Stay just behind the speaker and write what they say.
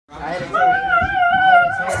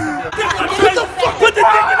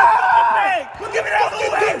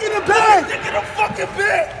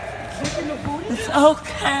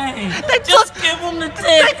They just give him the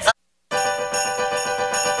tip.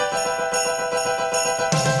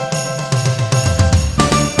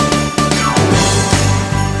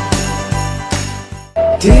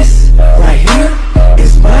 This right here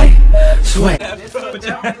is my sweat. I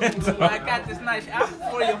got this nice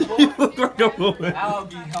apple for you, boy. You look like a woman. I'll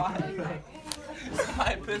be hot.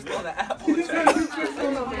 Somebody pissed on the apple. That's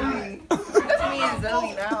me and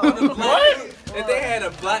Zoe now. What? If they had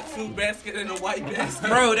a black fruit basket and a white basket.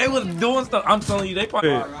 Bro, they was doing stuff. I'm telling you, they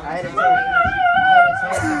probably. I had a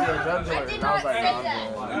chance to be a drug dealer, and I was like, no,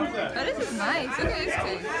 I'm good. Oh, this is nice. Look at this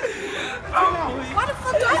thing. Why the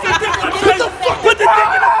fuck do I get What the fuck? Put the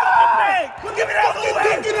dick in the fucking bag! Give me that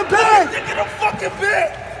dick in the bag! Dick in the fucking bag!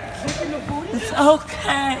 It's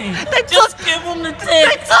okay. They just give him the tip.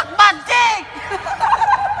 They took my dick.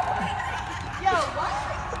 Yo, what?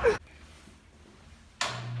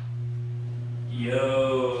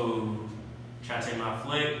 Yo, try to take my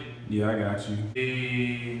flick. Yeah, I got you.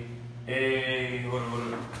 Hey, hold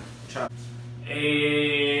on. Try.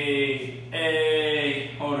 Hey,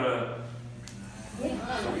 hold up.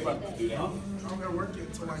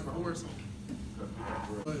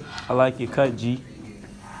 I like your cut, G.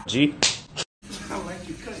 G? I like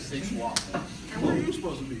your cut. 6 walk. Where are you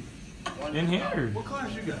supposed to be? In here. What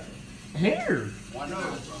class you got? Here. No,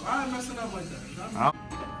 I ain't messing up like that.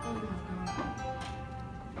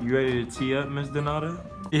 You ready to tee up, Miss Donata?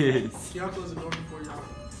 Yes. Y'all close the door before y'all.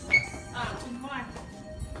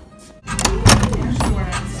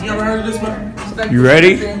 You ever heard of this one? You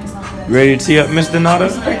ready? You ready to tee up, Miss Donata?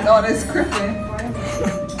 Oh, that's crippin'.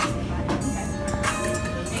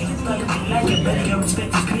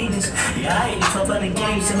 Yeah, I ain't tough on the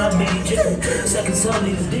games and my baby Jerry. Second son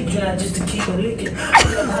need a dick drive just to keep her licking. You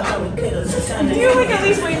look at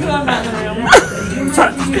least wait until I'm not in the room.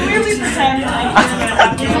 Can we at least pretend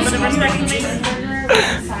like you're gonna have a little bit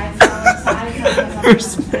of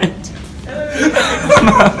respect? Respect.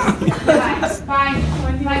 Bye.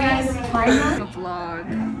 Bye, guys. Bye. Vlog.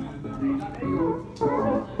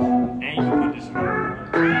 And you put this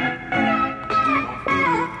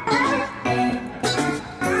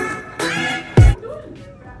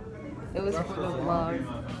It was for the vlog.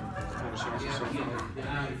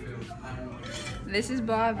 This is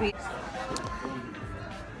Bobby.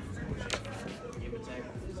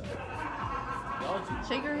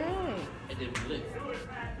 Shake her head.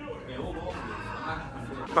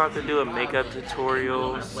 about to do a makeup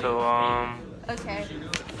tutorial, so Okay.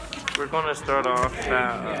 we're gonna start off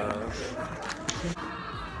that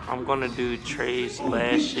I'm gonna do Trey's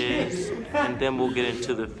lashes, and then we'll get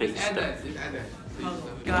into the face stuff.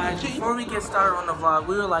 Guys, before we get started on the vlog,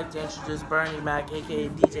 we would like to introduce Bernie Mac, aka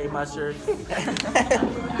DJ Mustard. We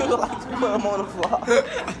would like to put him on the vlog.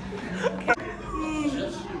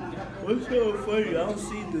 What's so funny? I don't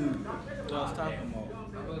see dude. What I was talking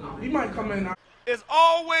about. He might come in. It's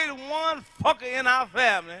always one fucker in our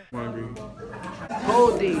family.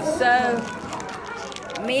 Goldie. So,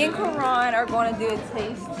 me and Karan are going to do a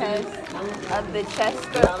taste test of the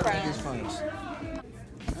Chester French.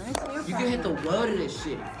 You can hit the world of this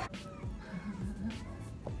shit.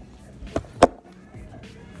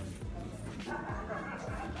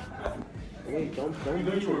 Wait, don't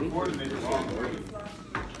this one.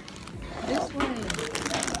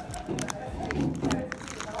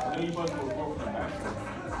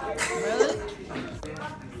 Really?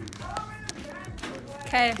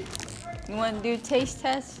 Okay. You want to do taste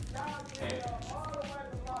test?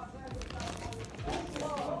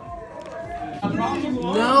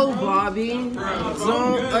 No, Bobby.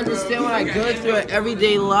 Don't understand what I go through in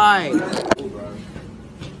everyday life.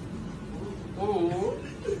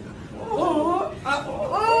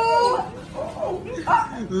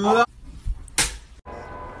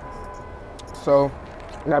 So,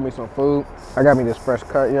 I got me some food. I got me this fresh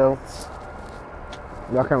cut, yo.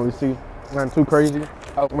 Y'all can't really see. Nothing too crazy.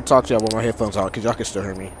 I'm gonna talk to y'all with my headphones on because y'all can still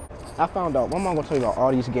hear me. I found out, my mom gonna tell you about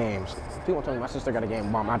all these games. People told me my sister got a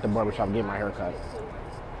game while I'm at the barbershop getting my hair cut.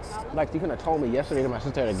 Like, you couldn't have told me yesterday that my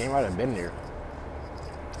sister had a game, I'd have been there.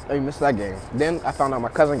 I missed that game. Then I found out my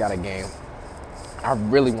cousin got a game. I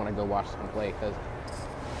really want to go watch him play because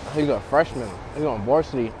he's a freshman. He's on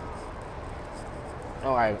varsity.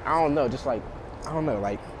 Oh, I don't know, just like, I don't know,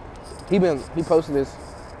 like, he posted this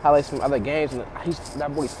highlights from other games, and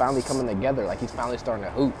that boy's finally coming together. Like, he's finally starting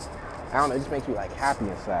to hoop. I don't know, it just makes me like happy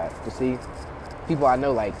inside to see people I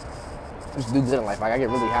know like just do good in life. Like, I get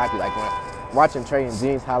really happy. Like, when watching Trey and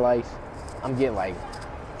Gene's highlights, I'm getting like,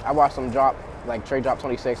 I watched them drop, like Trey dropped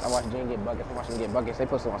 26. I watched Gene get buckets. I watched them get buckets. They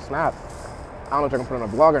posted on Snap. I don't know if they're gonna put it on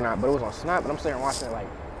a vlog or not, but it was on Snap. But I'm sitting there watching it, like,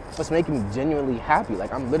 it's making me genuinely happy.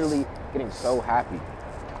 Like, I'm literally getting so happy.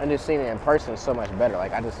 and just seeing it in person is so much better.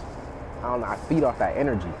 Like, I don't know, I feed off that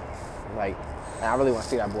energy. Like, and I really want to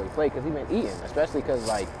see that boy play because he's been eating, especially because,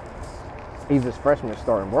 like, he's his freshman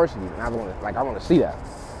starting varsity, and I want to see that.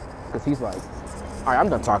 Because he's like, all right, I'm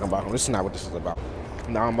done talking about him. This is not what this is about.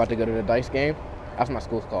 Now I'm about to go to the Dice game. That's what my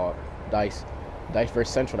school's called, Dice. Dice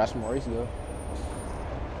versus Central, that's where Maurice go.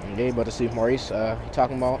 And yeah, about to see Maurice, he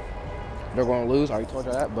talking about they're going to lose. I already told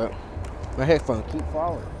you that, but my headphones keep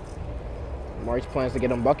falling. Maurice plans to get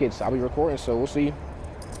them buckets. I'll be recording, so we'll see.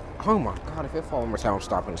 Oh my God, if it falls one more time, I'm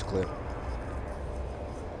stopping this clip.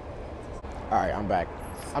 All right, I'm back.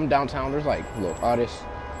 I'm downtown. There's like, look, all this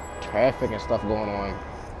traffic and stuff going on.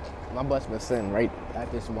 My bus been sitting right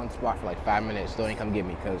at this one spot for like 5 minutes. Still ain't come get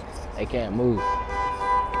me because they can't move.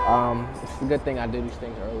 It's a good thing I did these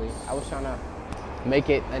things early. I was trying to make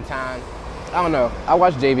it in time. I don't know. I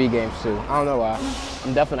watch JV games too. I don't know why.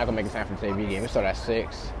 I'm definitely not gonna make it time for the JV game. It started at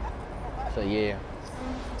 6. So yeah.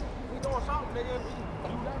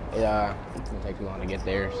 Yeah, it's gonna take too long to get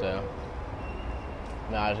there, so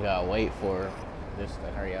now I just gotta wait for this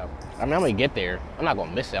to hurry up. I mean, I'm gonna get there. I'm not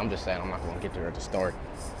gonna miss it. I'm just saying I'm not gonna get there at the start.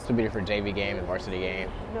 This will be there for JV game and varsity game.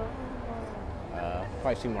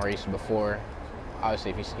 Probably see Maurice before.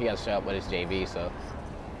 Obviously, if he has to show up with his JV, so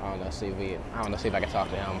I don't know. See if I can talk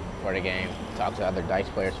to him for the game. Talk to other Dice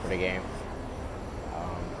players for the game.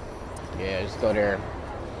 Yeah, just go there.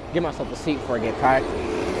 Get myself a seat before I get packed.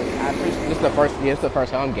 This is the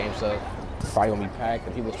first home game, so it's probably gonna be packed.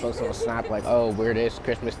 And people supposed to snap like, oh, we're this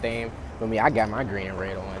Christmas theme. But me, I got my green and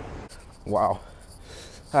red on. Wow,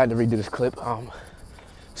 I had to redo this clip.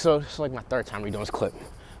 So it's like my 3rd time redoing this clip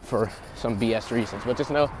for some BS reasons. But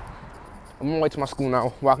just know, I'm on my way to my school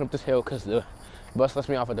now, walking up this hill because the bus lets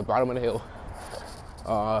me off at the bottom of the hill.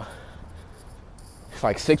 It's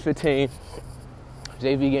like 6:15.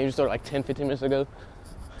 JV game just started like 10-15 minutes ago.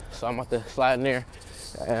 So I'm about to slide in there,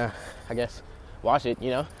 I guess, watch it, you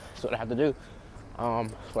know, that's what I have to do.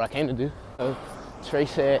 That's what I came to do. So Trey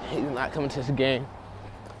said he's not coming to this game.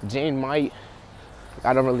 Jane might,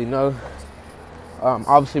 I don't really know.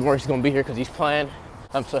 Obviously Maurice is gonna be here because he's playing.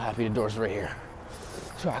 I'm so happy the door's right here.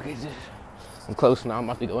 So I can just, I'm close now, I'm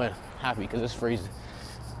about to go in. Happy because it's freezing.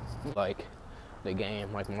 Like the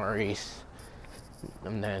game, like Maurice,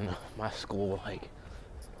 and then my school, like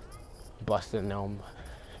busting them.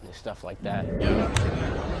 And stuff like that. Let's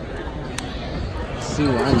see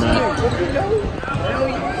where I'm at.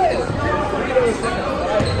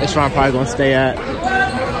 That's where I'm probably gonna stay at.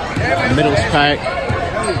 Middle's pack.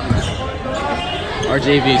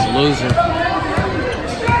 RJV's losing.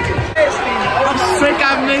 I'm sick, I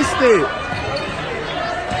missed it.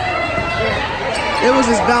 It was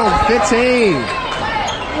just down 15.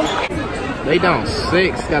 They down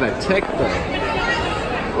 6. Got a tech though.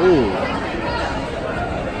 Ooh.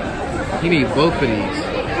 You need both of these.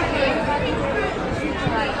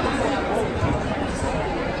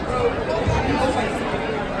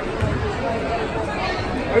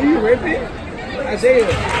 Are you ripping? Isaiah,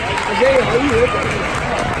 are you ripping?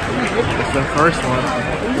 It's the first one.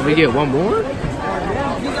 Can we get one more?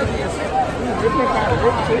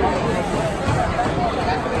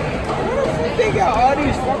 They got all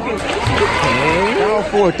these fucking... Okay. Down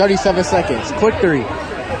 4, 37 seconds. Quick 3.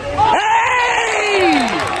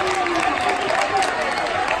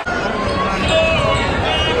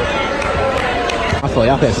 I feel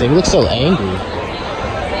y'all can't see. He looks so angry.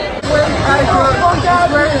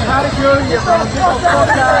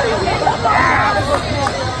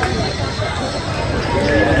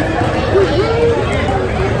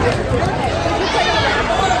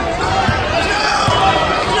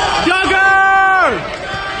 Jogger!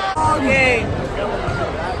 Okay.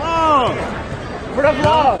 Oh! For the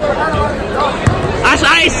vlog. I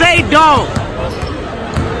ain't say don't!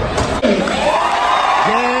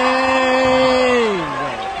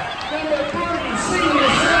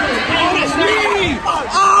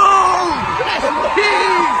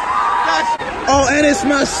 Oh, and it's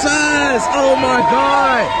my size. Oh my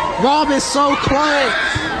God. Rob is so close.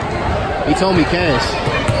 He told me cash.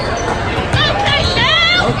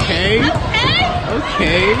 Okay.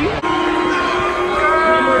 Okay.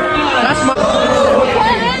 That's my...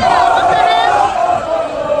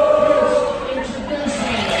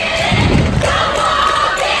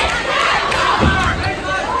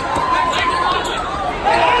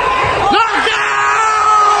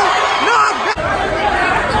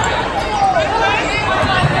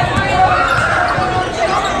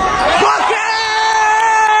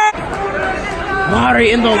 Water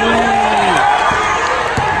in the way.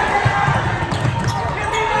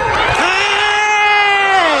 Hey!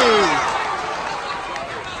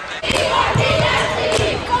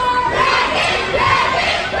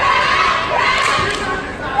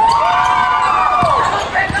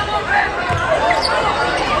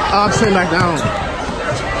 Oh, I'm sitting back down.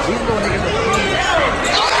 These little niggas are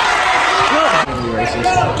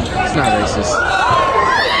racist. It's not racist.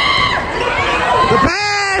 The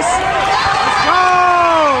pass! Let's go!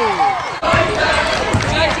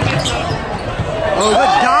 Oh,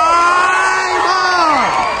 good dime! Oh,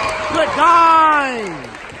 good dime!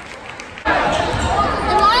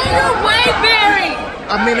 Why are you way, Barry?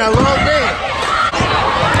 I mean, a little bit.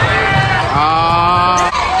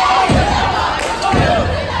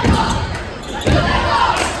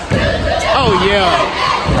 Oh yeah.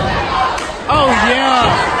 Oh yeah.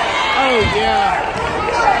 Oh yeah.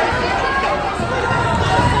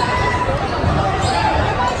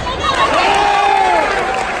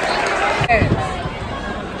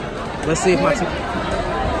 Let's see if my team.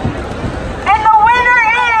 And the winner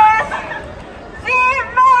is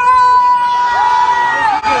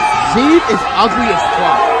Steve is ugly as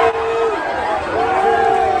fuck.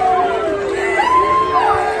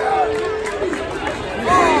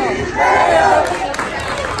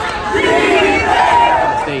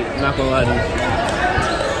 State, not gonna lie to you.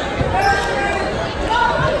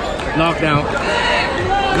 Knockdown.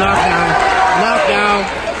 Knockdown. Knockdown.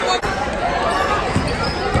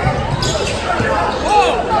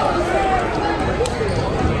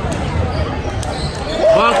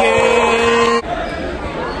 Bucket.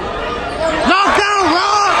 Knockdown,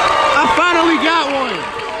 Rock! I finally got one.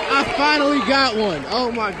 I finally got one.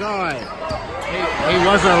 Oh my god. He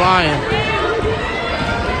wasn't lying.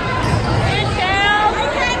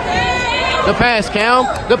 The pass, Cam.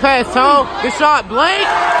 The pass, Tom. The shot, Blake.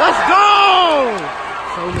 Let's go!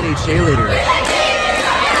 So many cheerleaders.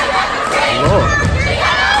 Lord.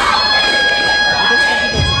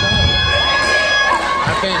 I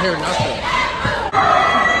can't hear nothing.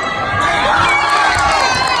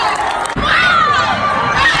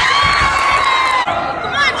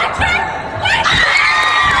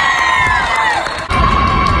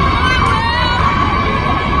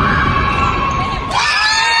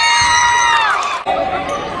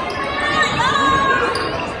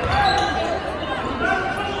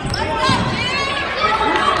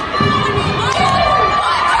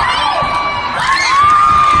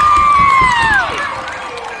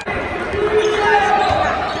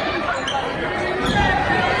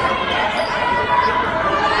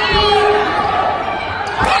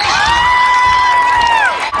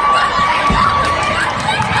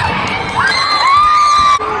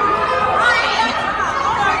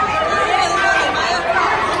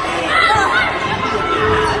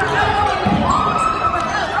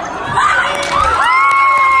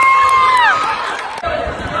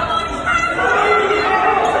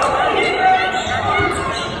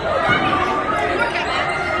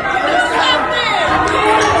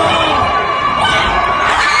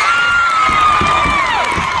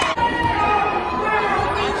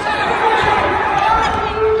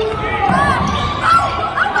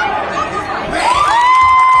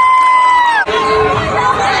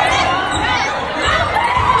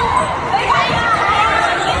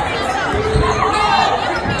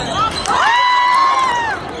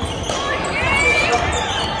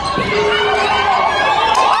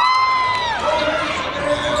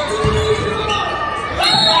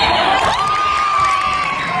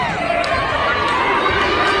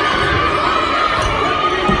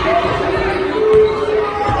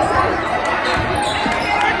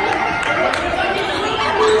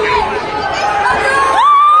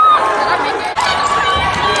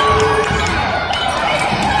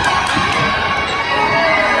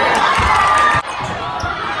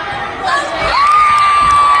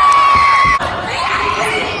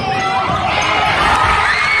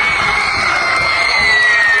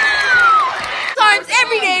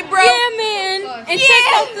 And check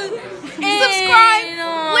out the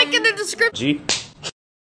subscribe. Link in the description. G.